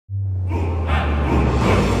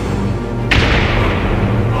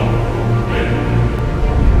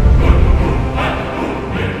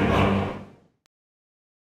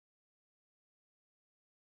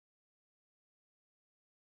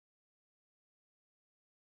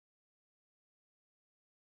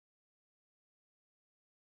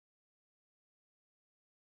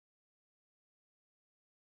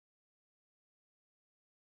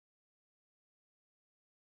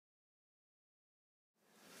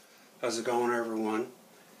How's it going, everyone?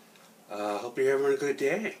 Hope you're having a good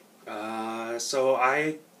day. So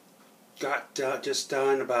I got just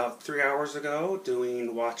done about 3 hours ago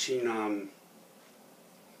watching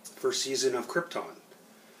first season of Krypton,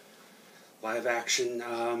 live action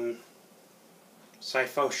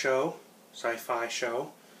sci-fi show.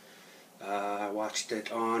 I watched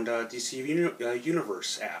it on the DC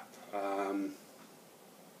Universe app.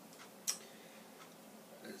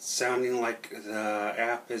 It's sounding like the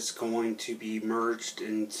app is going to be merged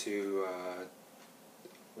into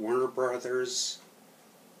Warner Brothers,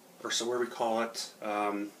 or so where we call it,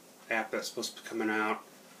 app that's supposed to be coming out.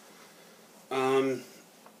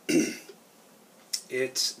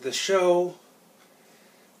 The show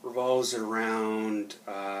revolves around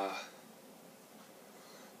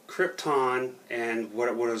Krypton and what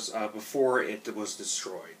it was before it was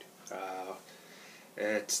destroyed.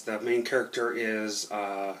 The main character is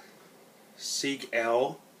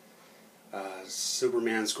Sieg-El,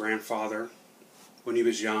 Superman's grandfather when he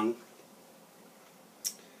was young.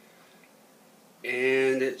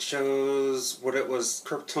 And it shows what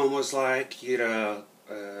Krypton was like. You get a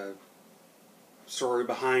story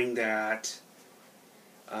behind that.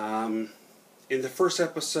 In the first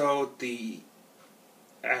episode, the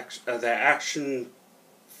action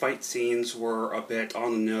fight scenes were a bit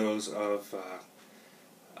on the nose of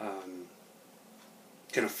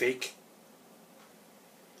kind of fake.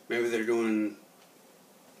 Maybe they're doing,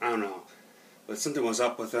 I don't know, but something was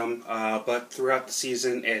up with them. But throughout the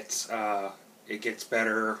season, it gets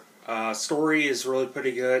better. Story is really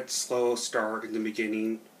pretty good. Slow start in the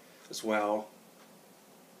beginning as well.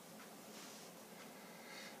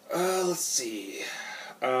 Let's see.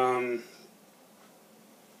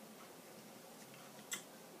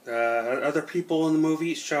 Other people in the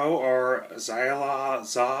movie show are Zyla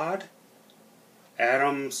Zod,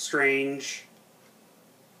 Adam Strange,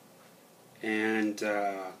 and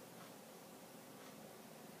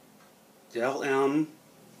Del M.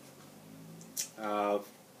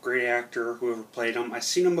 Great actor, whoever played him. I've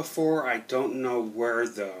seen him before. I don't know where,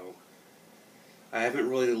 though. I haven't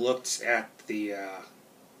really looked at the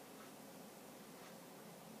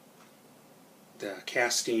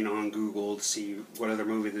casting on Google to see what other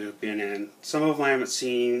movie they've been in. Some of them I haven't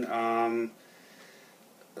seen.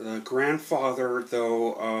 The grandfather,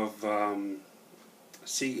 though, of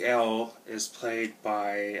Sieg-El is played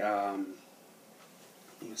by,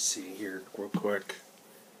 let's see here real quick.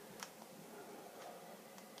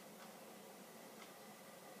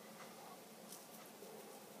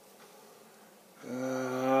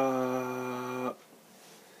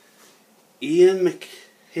 Ian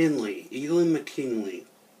McKinley.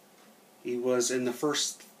 He was in the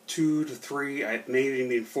first 2 to 3, maybe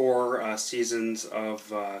even 4 seasons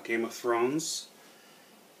of Game of Thrones.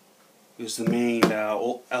 He was the main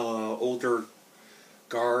older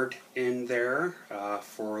guard in there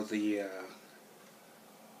for the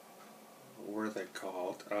what are they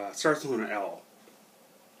called? Starts with an L.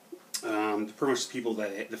 Pretty much the people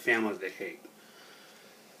the family they hate.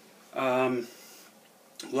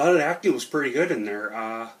 A lot of the acting was pretty good in there.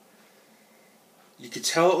 You could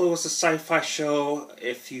tell it was a sci-fi show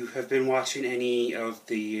if you have been watching any of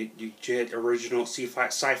the original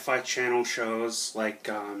sci-fi channel shows, like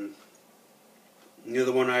the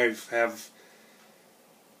one I have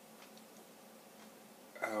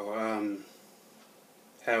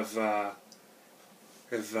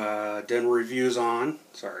done reviews on.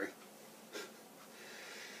 Sorry,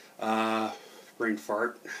 brain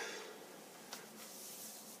fart.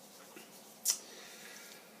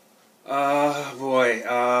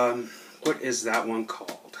 What is that one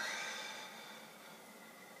called?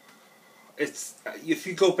 If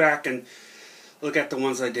you go back and look at the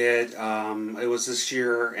ones I did, it was this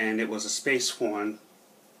year, and it was a space one.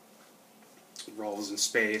 It rolls in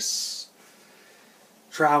space,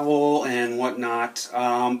 travel, and whatnot.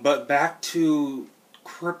 But back to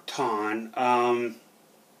Krypton,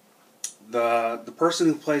 the person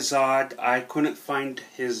who plays Zod, I couldn't find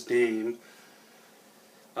his name.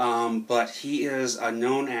 But he is a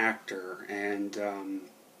known actor, and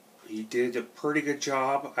he did a pretty good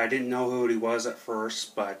job. I didn't know who he was at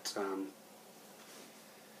first, but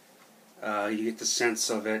you get the sense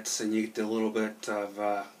of it, and you get a little bit of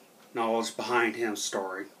knowledge behind his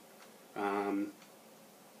story.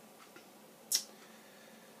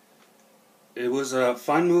 It was a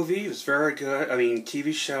fun movie. It was very good.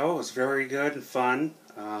 TV show. It was very good and fun.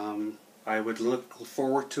 I would look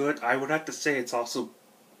forward to it. I would have to say it's also...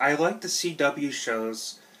 I like the CW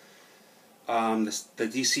shows, the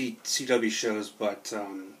DC CW shows, but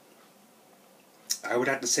I would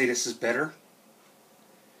have to say this is better.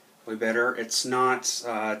 way better. It's not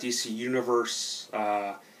DC Universe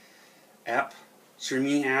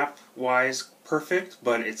streaming app wise perfect,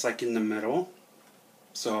 but it's like in the middle.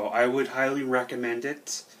 So I would highly recommend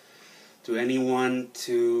it to anyone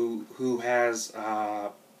who has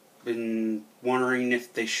been wondering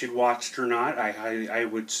if they should watch it or not. I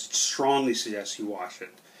would strongly suggest you watch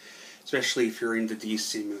it, especially if you're into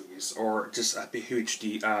DC movies or just a huge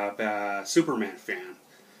Superman fan.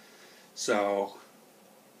 So,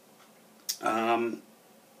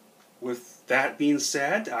 with that being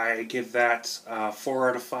said, I give that 4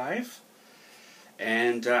 out of 5.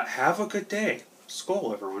 And have a good day.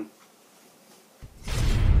 Skål, everyone.